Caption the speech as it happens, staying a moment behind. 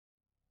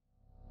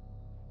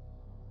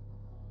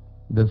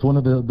There's one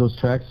of those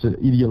tracks that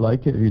either you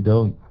like it or you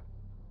don't.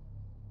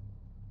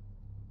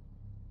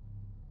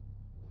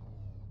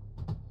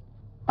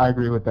 I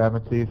agree with that,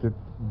 Matisse. It's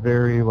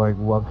very like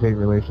love-hate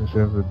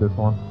relationship with this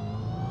one.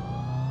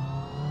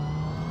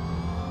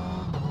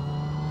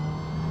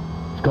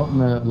 It's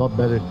gotten a lot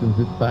better since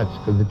this patch,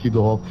 because if you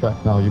go off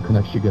track now, you can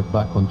actually get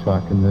back on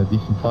track in a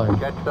decent time.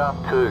 Catch up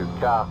 2,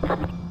 car.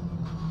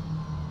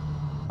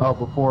 Oh,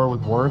 before it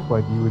was worse,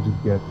 like you would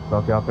just get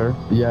stuck out there?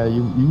 Yeah,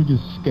 you would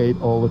just skate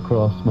all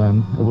across,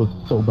 man. It was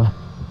so bad.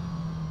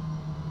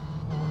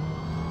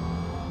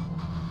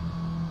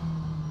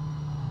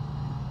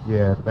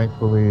 Yeah,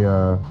 thankfully,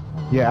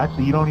 yeah,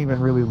 actually you don't even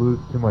really lose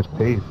too much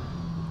pace,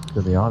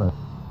 to be honest.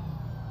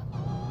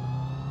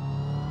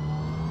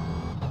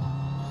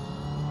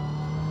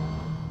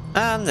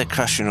 And they're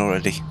crashing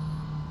already.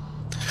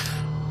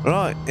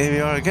 Right, here we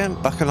are again,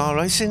 back on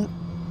iRacing.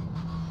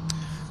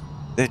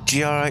 The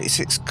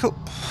GR86 Cup,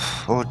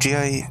 or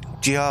GR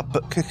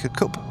Buttkicker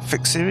Cup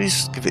Fixed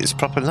Series, give it its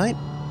proper name.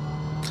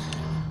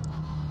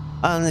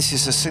 And this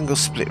is a single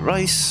split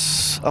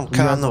race. I'm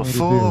car number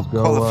 4,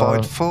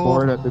 qualified 4.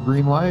 Forward at the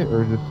green light,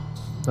 or just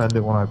send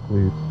it when I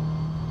please?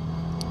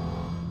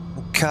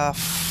 Car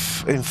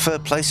in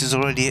third place is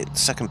already at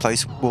second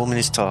place, warming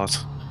his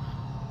tyres.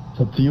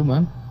 It's up to you,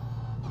 man.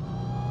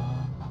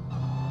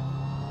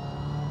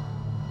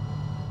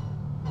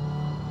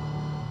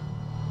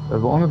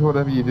 As long as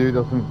whatever you do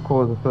doesn't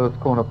cause the first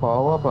corner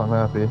pile-up, I'm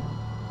happy.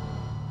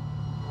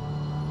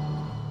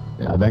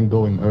 Yeah, then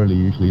going early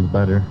usually is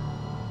better.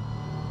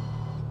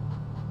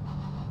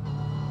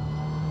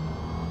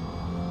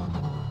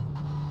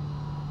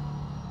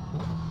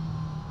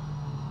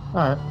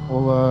 Alright,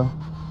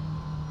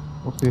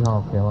 we'll see how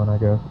I'm feeling, I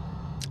guess.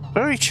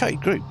 Very tight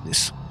group,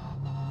 this.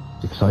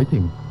 It's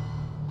exciting.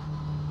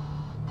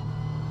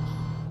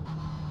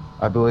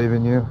 I believe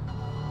in you.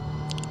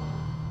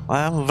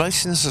 I am a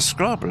racing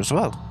subscriber as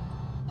well.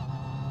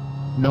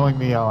 Knowing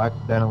me, I'll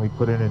accidentally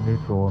put it in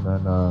neutral and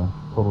then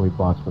totally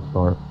botch the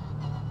start.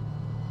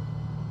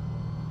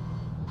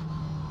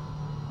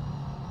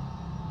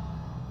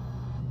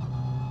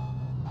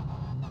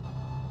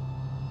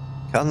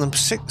 Car number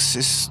 6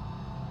 is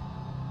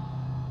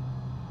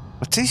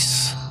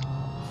Matisse.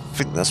 I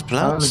think that's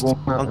pronounced.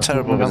 I'm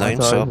terrible with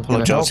names, so I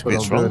apologise if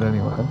it's wrong.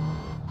 Anyway.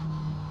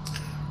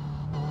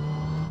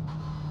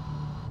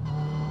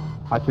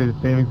 I say the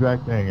same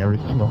exact thing every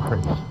single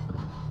race.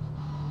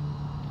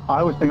 I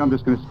always think I'm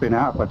just going to spin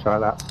out if I try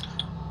that.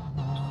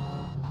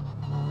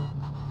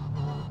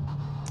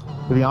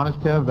 To be honest,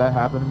 Kev, that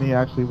happened to me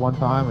actually one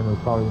time, and it was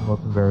probably the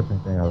most embarrassing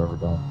thing I've ever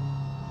done.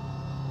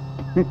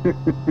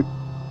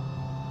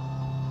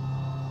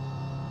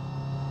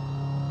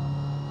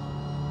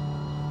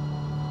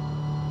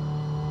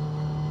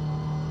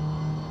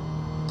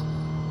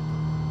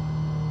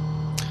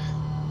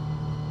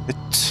 The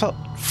top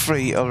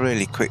 3 are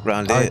really quick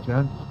round here. Alright,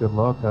 gents, good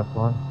luck, have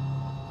fun.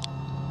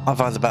 I've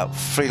had about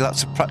 3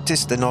 laps of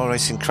practice, then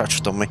iRacing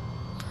crashed on me.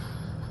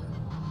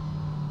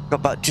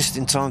 Got back just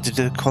in time to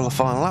do a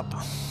qualifying lap.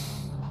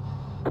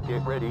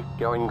 Get ready,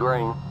 going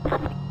green.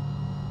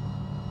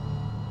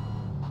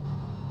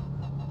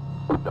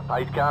 The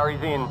pace car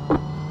is in.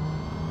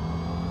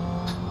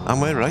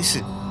 And we're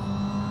racing.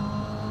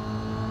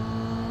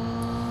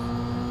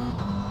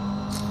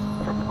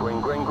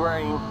 Green, green,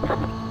 green.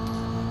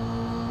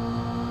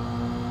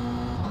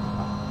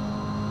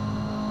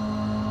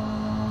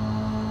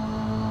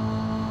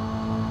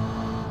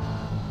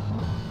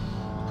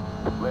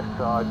 Left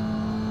side.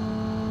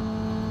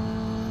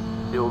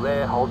 Still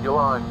there, hold your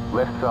line.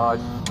 Left side.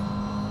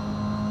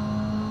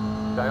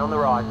 Stay on the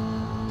right.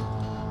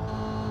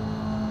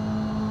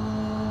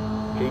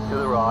 Keep to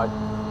the right.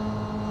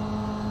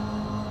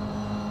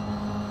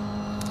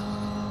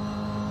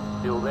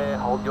 Still there,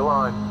 hold your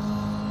line.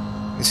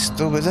 It's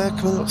still with there,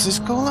 coming up to this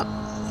corner.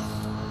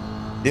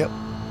 Yep.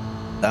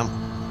 Damn.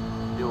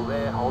 Still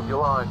there, hold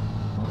your line.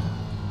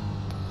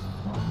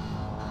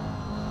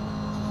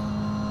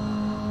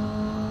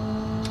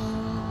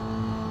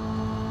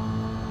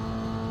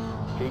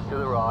 Keep to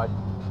the right.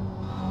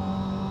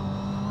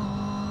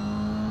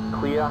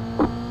 Clear.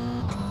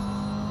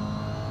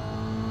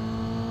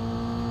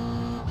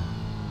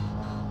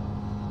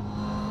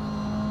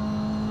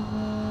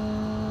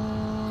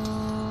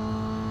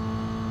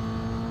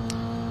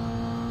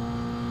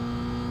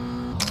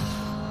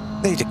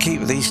 Need to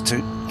keep these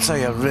two, so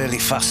you're really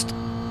fast.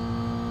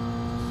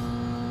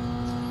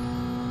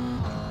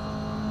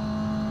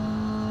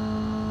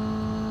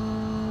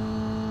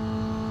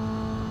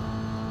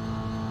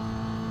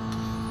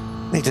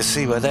 Need to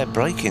see where they're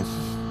braking,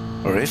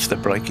 or if they're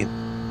braking.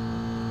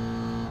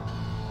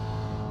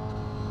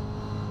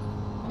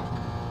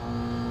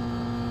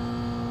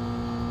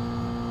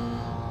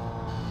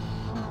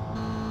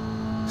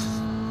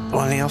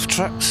 Any off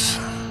tracks?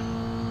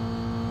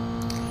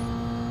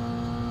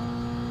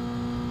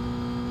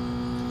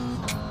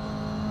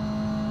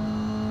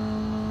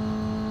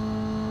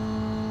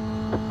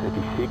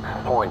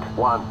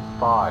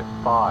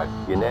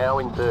 .155. You're now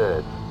in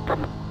third.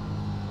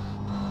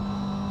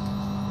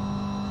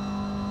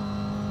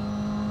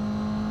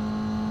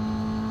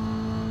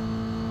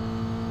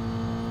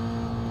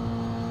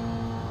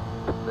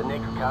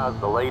 next car's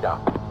the leader.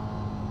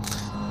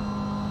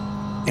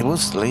 It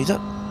was the leader.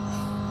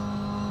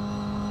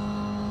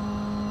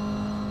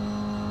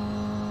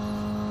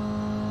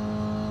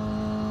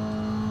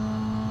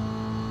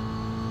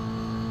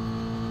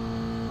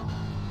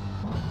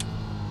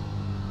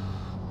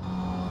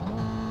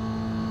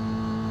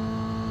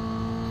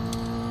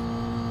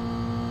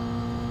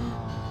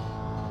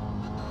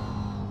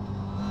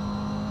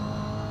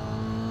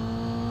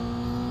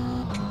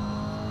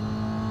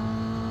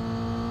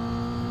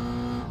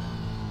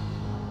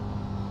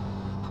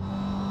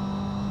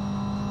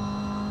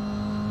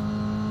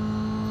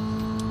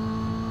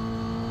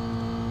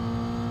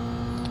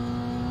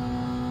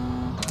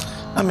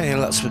 How many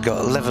laps we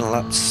got? 11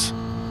 laps.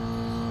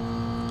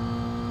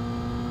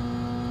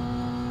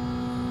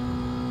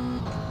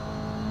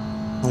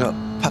 We got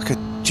a pack of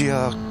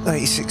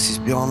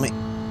GR86s behind me.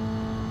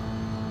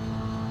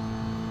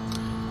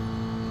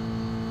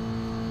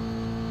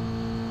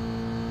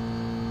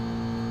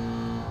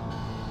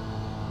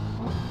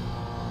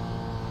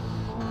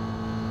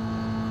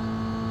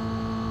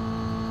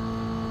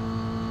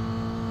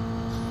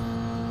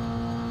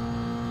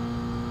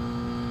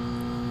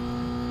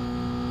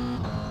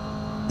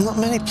 Not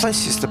many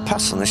places to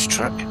pass on this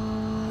track.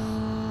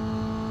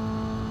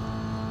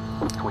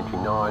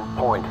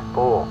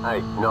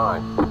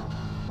 29.489.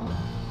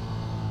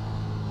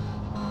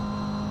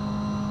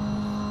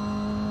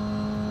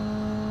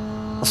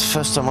 That's the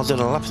first time I've done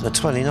a lap in the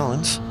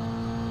 29s.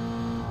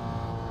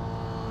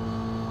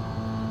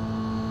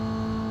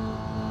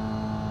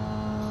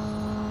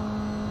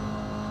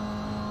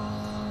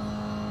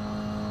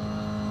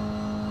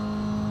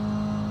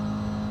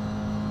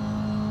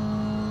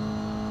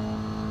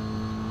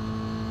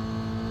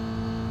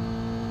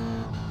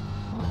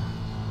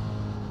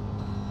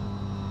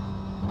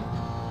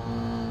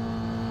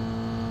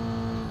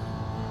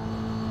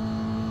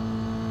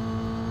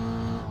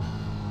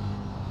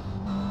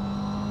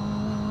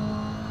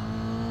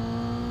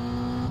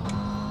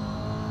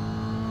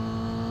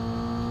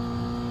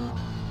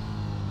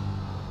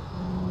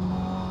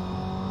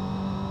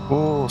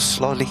 Oh,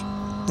 slowly.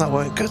 That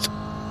weren't good.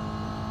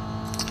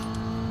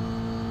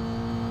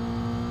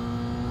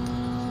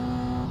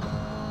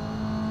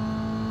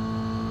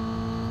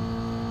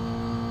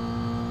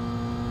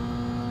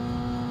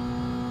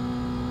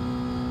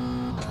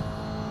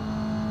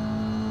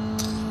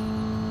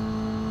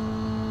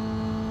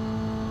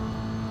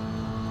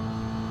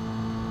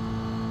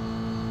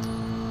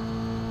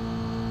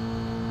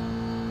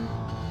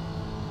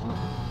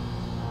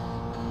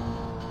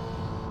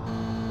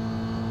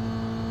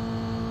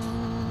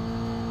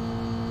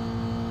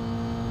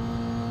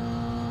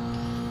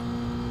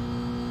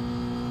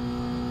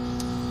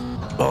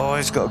 Oh,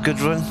 he's got a good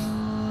run.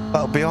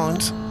 Battle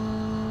behind.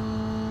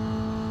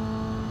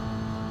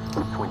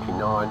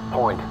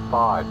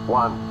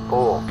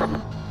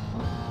 29.514.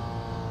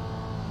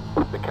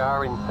 The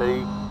car in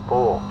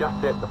P4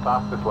 just set the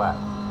fastest lap.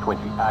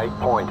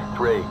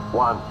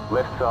 28.31.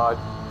 Left side,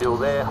 still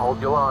there, hold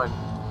your line.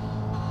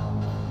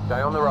 Stay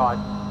on the right.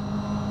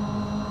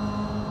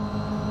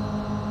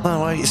 No,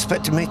 where you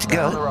expecting me to Stay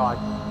on the go? right.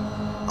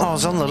 I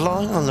was on the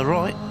line, on the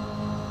right.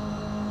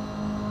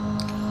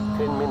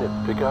 10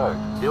 minutes to go.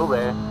 Still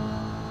there.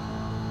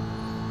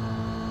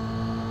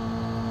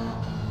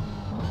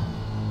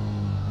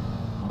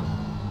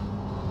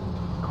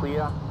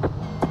 Clear.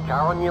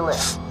 Car on your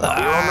left. Clear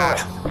on the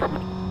left.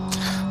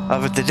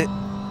 Overdid it.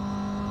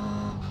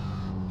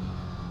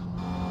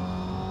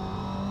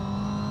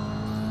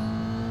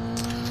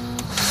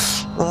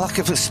 Lack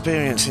of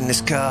experience in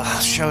this car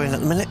showing at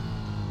the minute.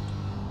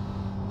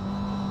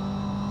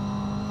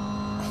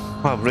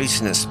 Well,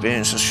 recent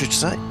experience, I should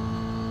say.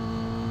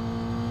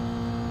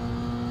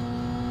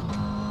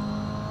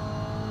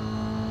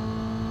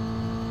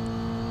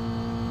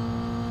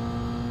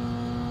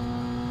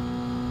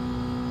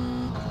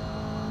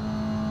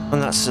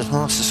 And that's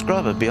my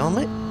subscriber behind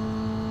me.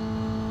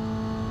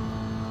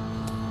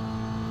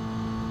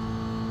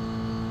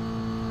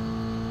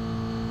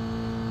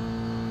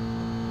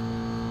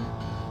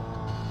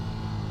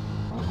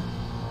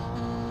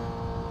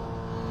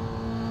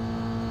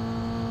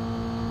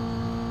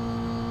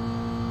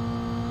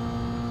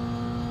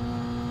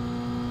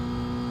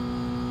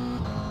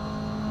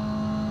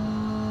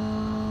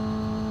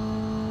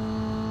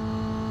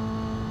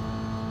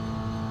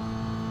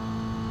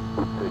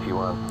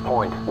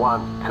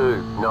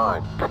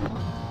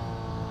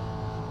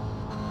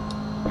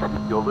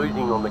 .129. You're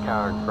losing on the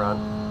car in front.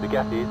 The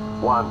gap is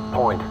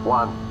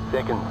 1.1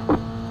 seconds.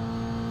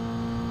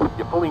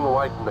 You're pulling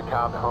away from the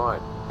car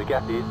behind. The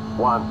gap is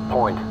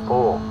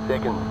 1.4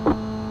 seconds.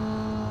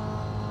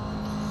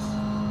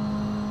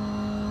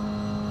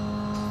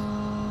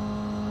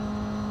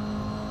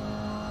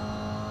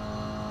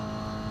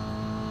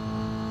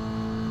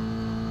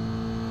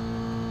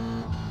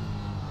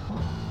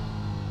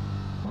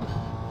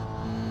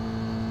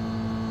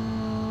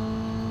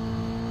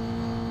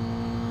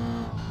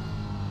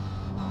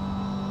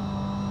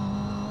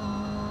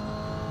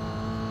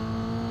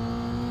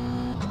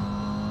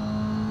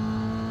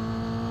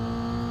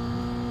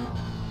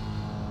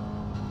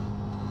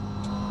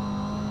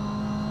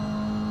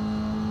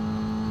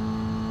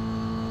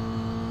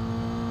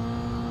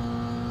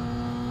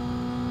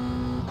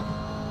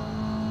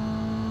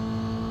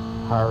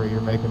 Harry,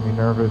 you're making me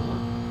nervous.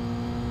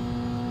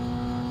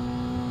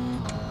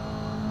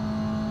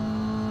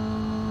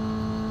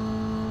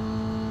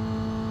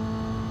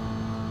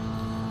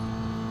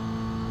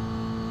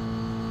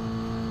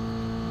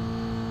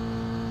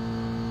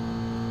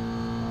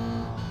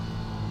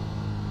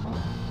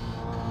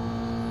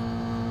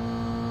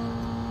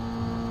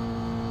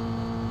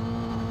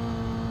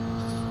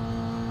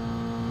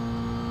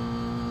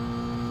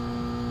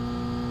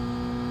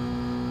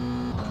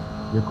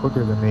 You're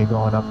quicker than me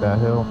going up that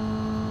hill.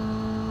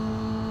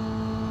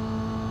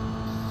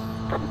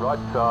 Right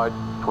side,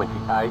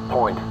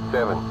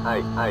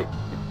 28.788.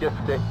 It's just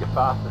set your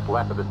fastest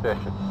lap of the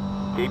session.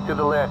 Keep to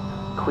the left,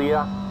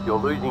 clear. You're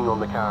losing on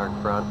the car in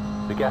front.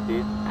 The gap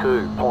is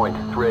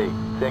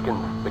 2.3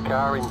 seconds. The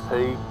car in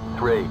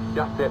P3.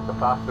 Just set the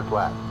fastest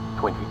lap,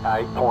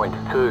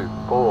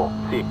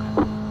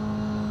 28.246.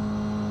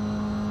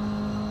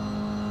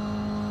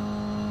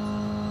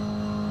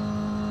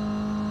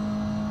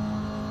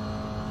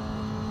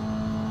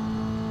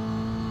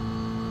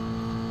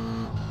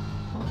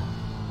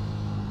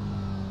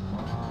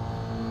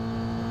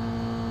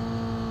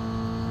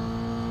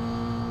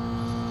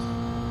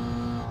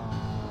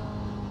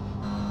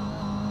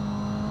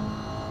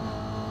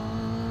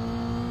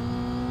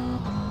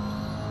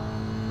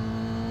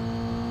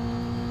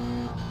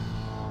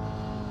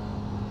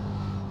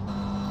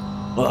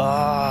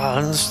 I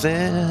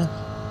understand.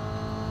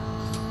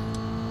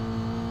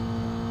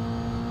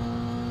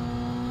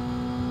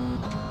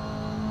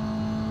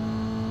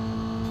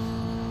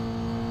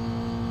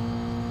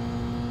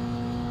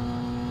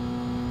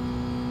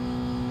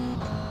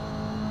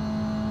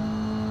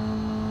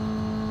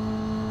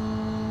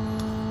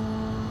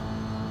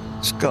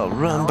 It's got to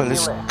run, but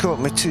it's caught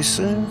me too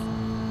soon.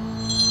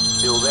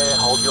 Still there,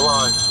 hold your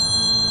line.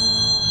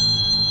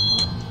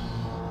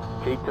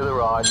 Keep to the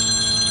right.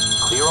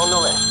 Clear on the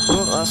left.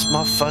 Oh, that's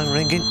my phone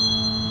ringing.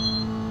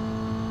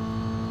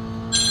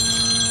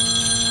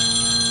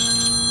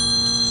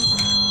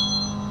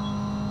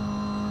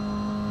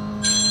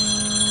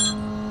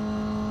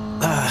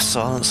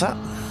 Silence that.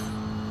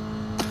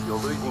 You're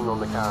losing on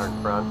the car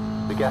in front.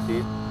 The gap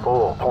is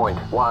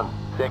 4.1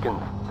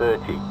 seconds,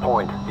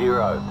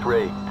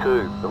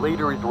 30.032. The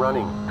leader is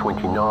running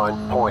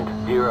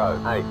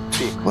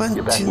 29.086.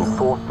 You're back in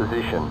fourth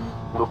position.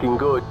 Looking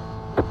good.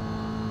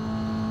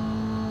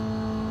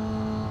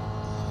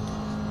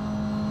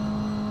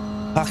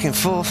 Back and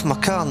forth my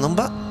car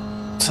number,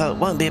 so it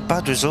won't be a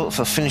bad result if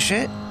I finish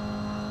it.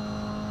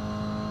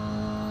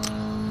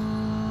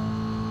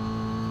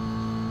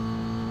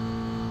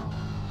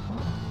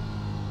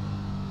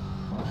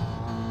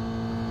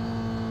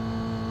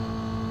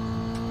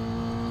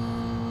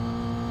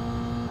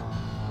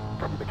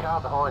 The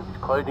car behind is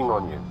closing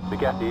on you. The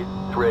gap is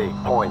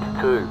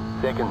 3.2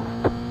 seconds.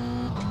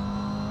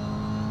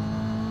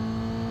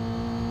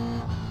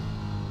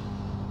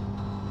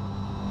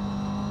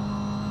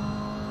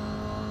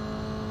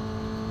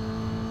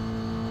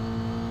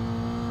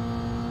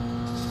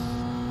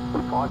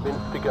 Five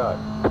minutes to go.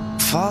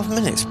 5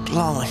 minutes?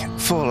 Blimey,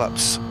 4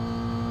 laps.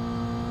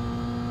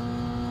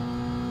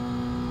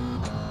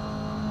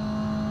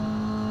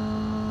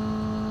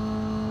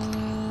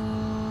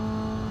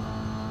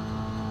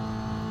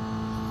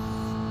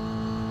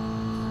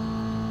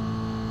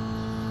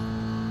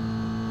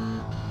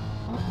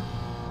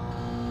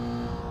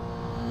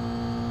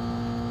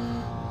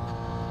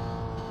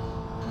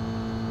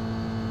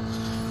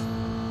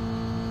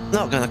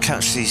 Not going to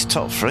catch these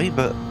top 3,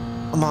 but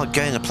I might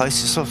gain a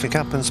place if something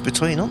happens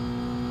between them.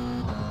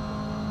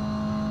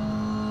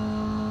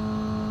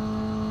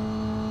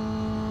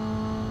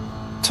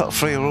 Top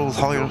 3 are all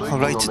higher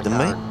rated than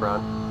me.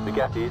 The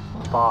gap is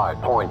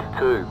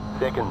 5.2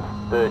 seconds,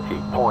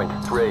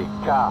 30.3.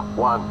 Car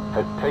 1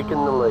 has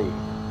taken the lead.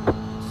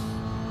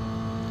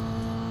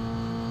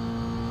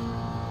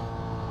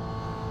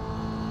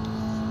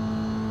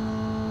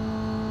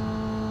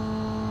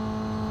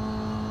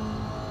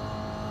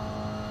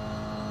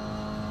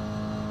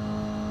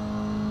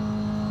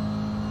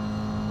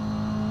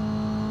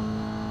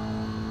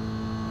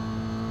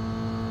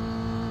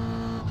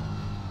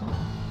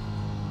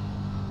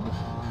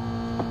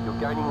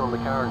 Gaining on the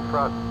car in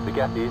front. The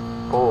gap is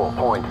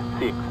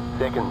 4.6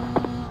 seconds.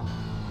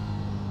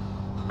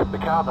 The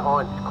car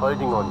behind is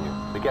closing on you.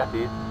 The gap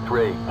is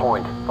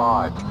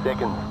 3.5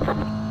 seconds.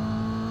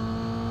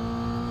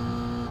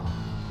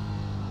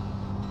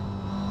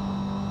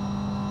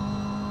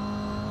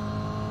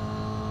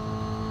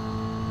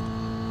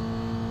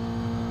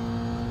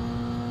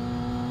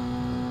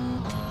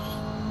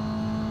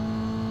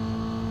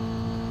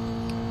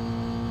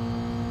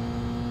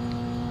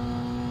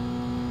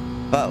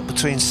 Battle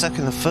between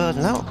second and third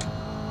now.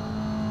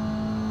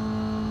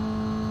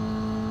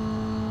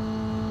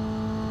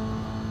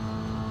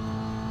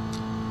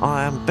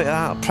 I am a bit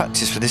out of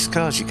practice for this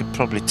car, as you could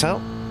probably tell.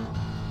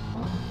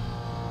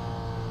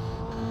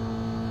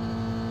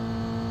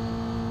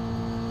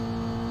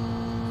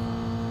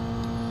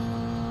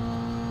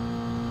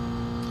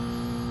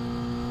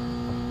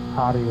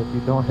 Hottie, if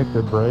you don't hit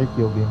the brake,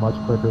 you'll be much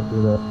quicker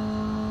through that.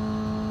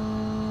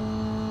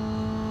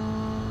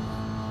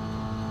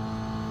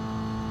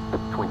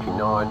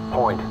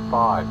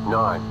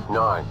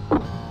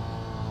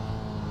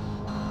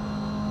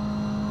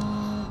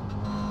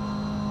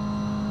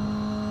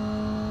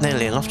 29.599.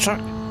 Nearly enough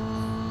track.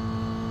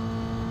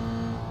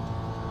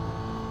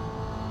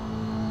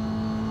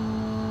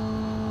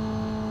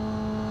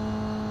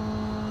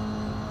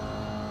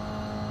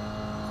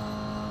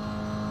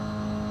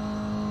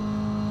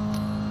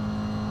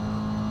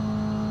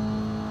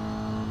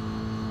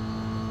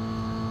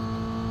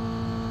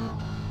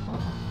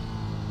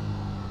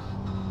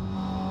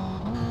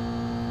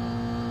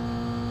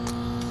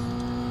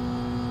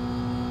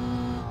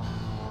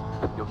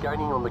 You're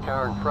gaining on the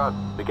car in front.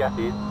 The gap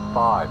is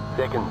 5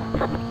 seconds.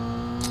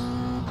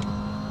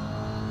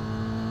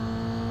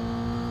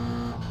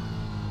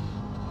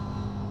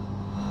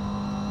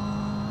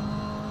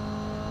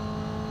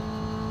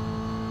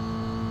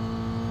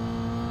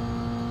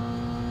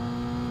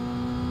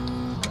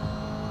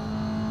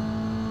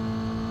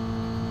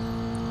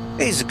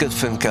 These are good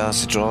fun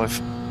cars to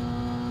drive.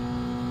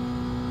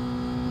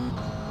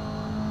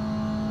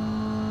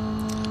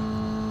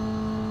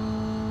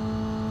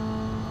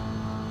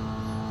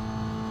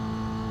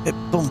 Bit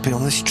bumpy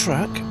on this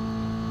track.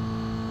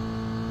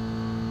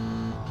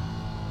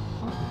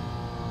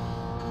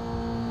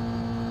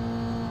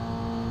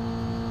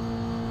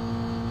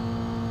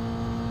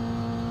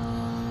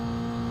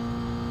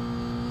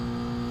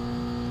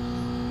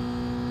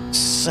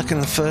 Second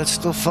and third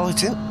still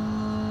fighting.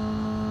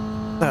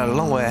 They're a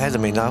long way ahead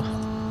of me now.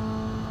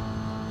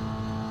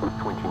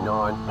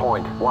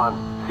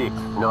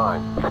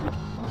 29.169.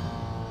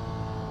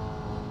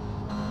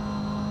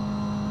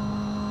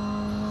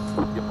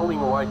 You're pulling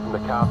away from the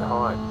car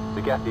behind.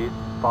 The gap is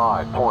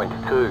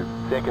 5.2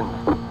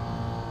 seconds.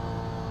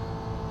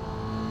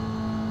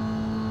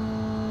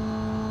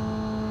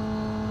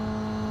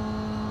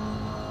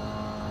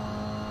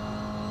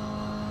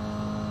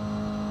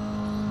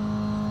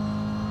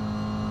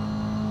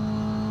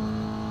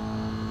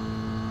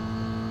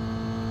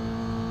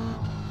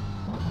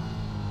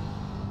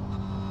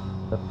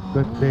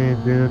 Good save,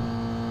 dude.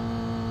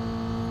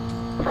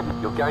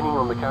 You're gaining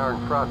on the car in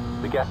front.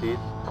 The gap is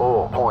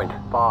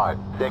 4.5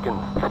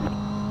 seconds.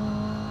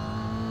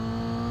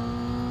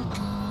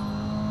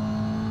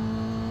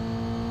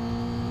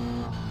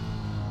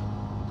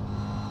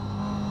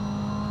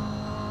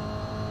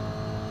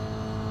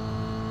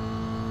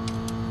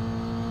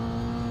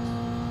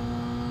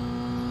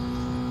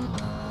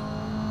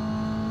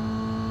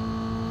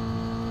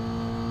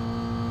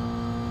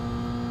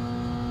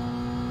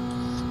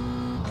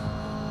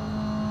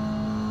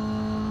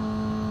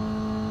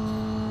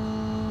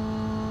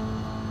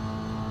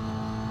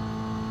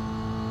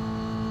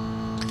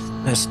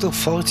 They're still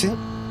fighting.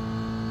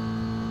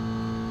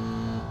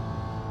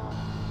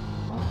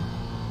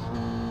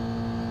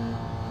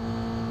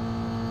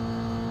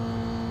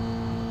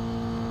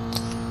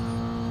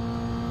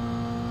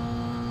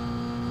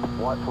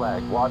 White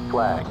flag, white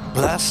flag.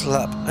 Last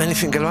lap.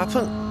 Anything gonna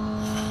happen?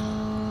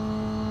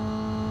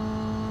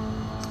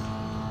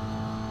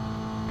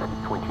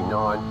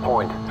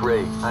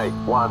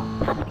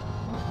 29.381.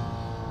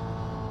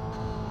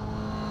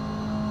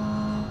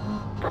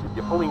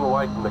 You're pulling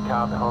away from the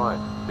car behind.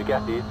 The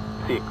gap is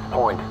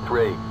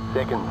 6.3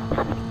 seconds.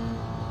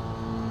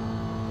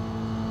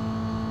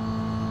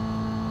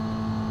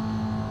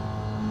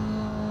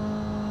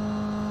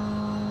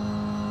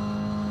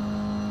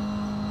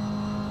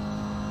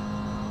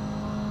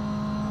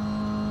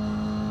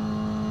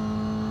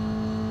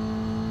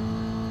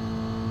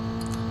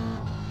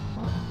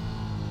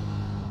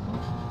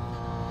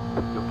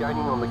 You're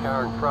gaining on the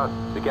car in front.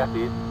 The gap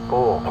is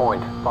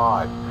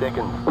 4.5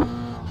 seconds.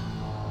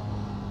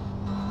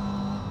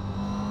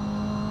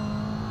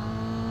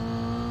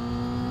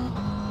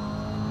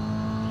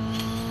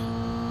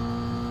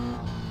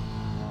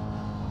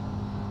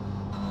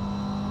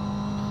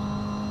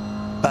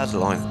 Bad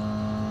line.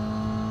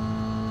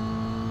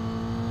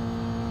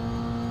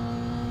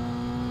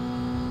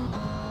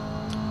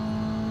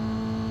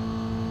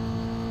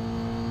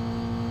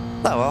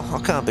 Oh well, I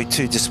can't be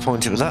too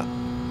disappointed with that.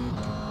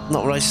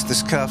 Not raced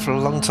this car for a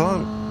long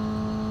time.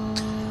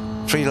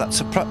 3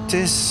 laps of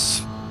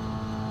practice.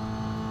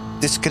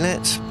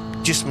 Disconnect.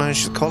 Just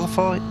managed to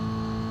qualify.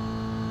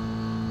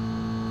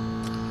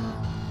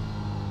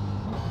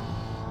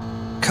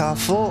 Car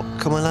 4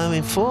 coming home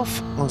in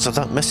 4th, once I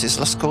don't mess his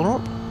last corner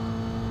up.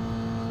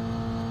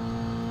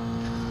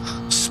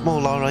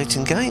 Small R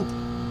rating gain.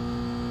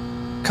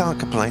 Can't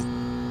complain.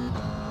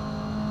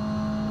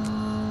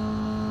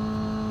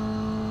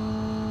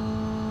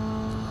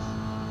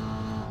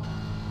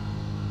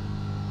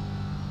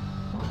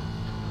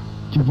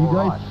 Did you All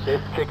guys? right,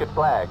 there's checkered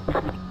flag.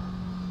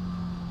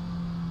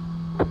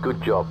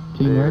 Good job.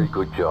 Team Very race?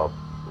 good job.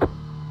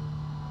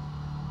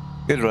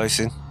 Good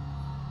racing.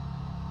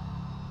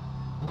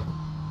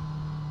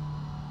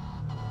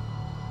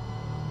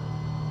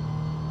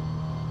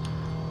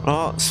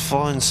 Right, let's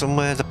find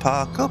somewhere to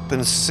park up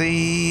and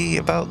see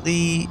about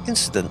the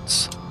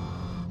incidents.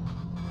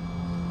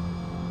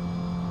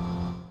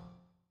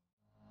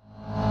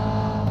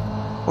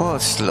 Well,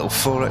 it's a little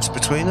 4X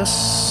between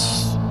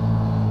us.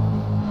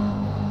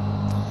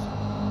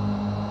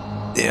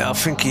 Yeah, I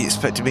think he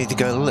expected me to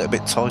go a little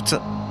bit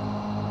tighter.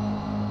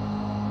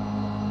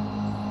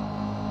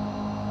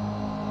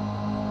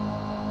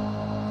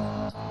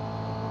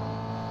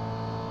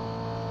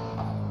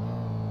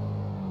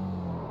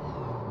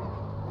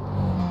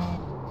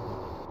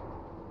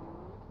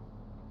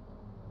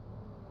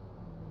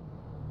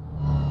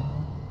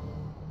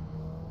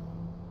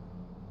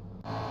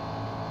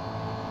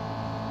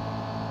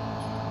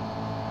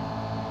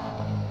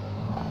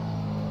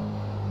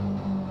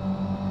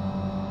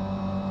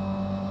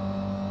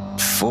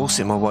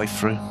 Forcing my way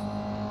through.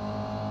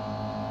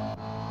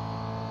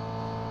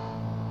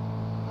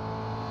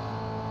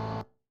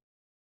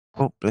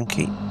 Oh,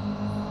 blinky.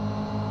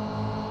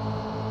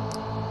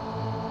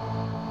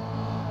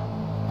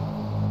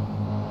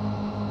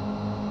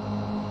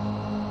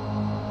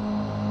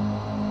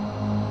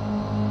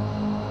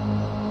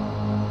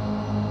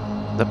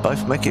 They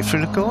both make it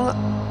through the corner.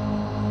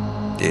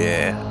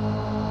 Yeah.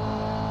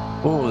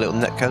 Oh, little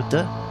netcode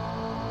there.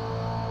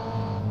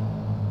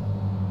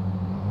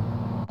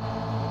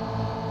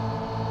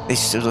 He's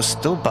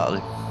still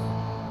battling.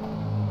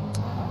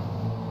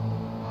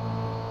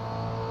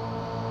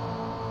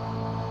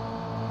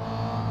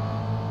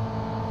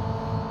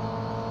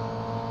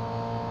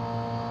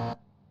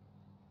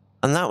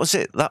 And that was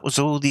it. That was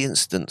all the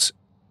instance.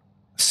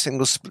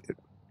 Single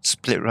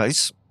split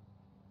race.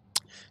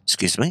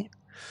 Excuse me.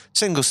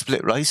 Single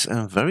split race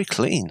and very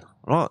clean.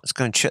 Right, let's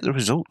go and check the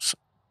results.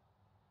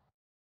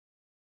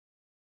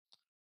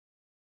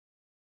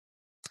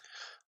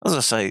 As I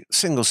say,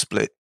 single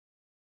split.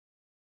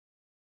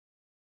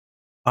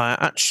 I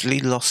actually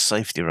lost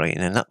safety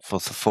rating in that for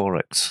the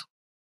 4X.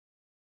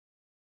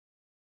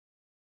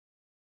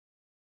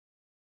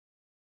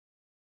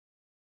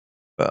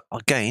 But I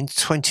gained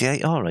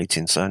 28 R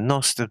rating, so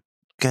nice to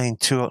gain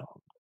 2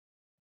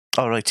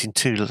 R rating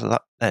 2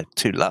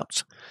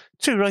 laps.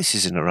 2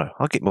 races in a row.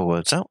 I'll get my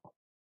words out.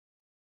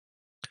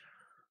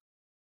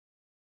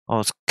 I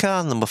was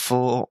car number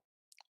 4,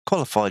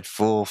 qualified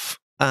 4th,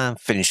 and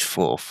finished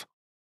 4th.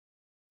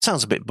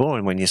 Sounds a bit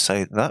boring when you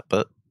say that,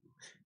 but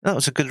that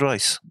was a good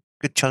race.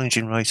 Good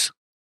challenging race.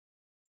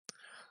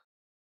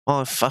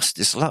 My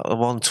fastest lap was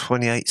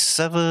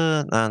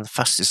 1:28.7, and the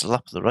fastest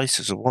lap of the race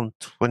was a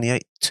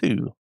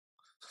 1:28.2.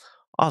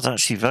 I was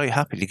actually very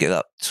happy to get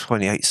that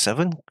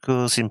 28.7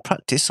 because in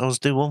practice I was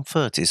doing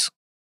 1:30s.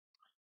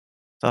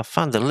 So I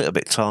found a little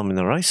bit of time in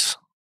the race.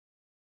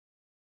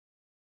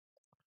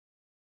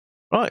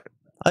 Right,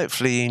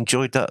 hopefully you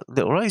enjoyed that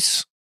little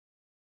race.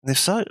 And if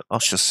so, I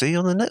shall see you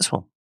on the next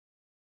one.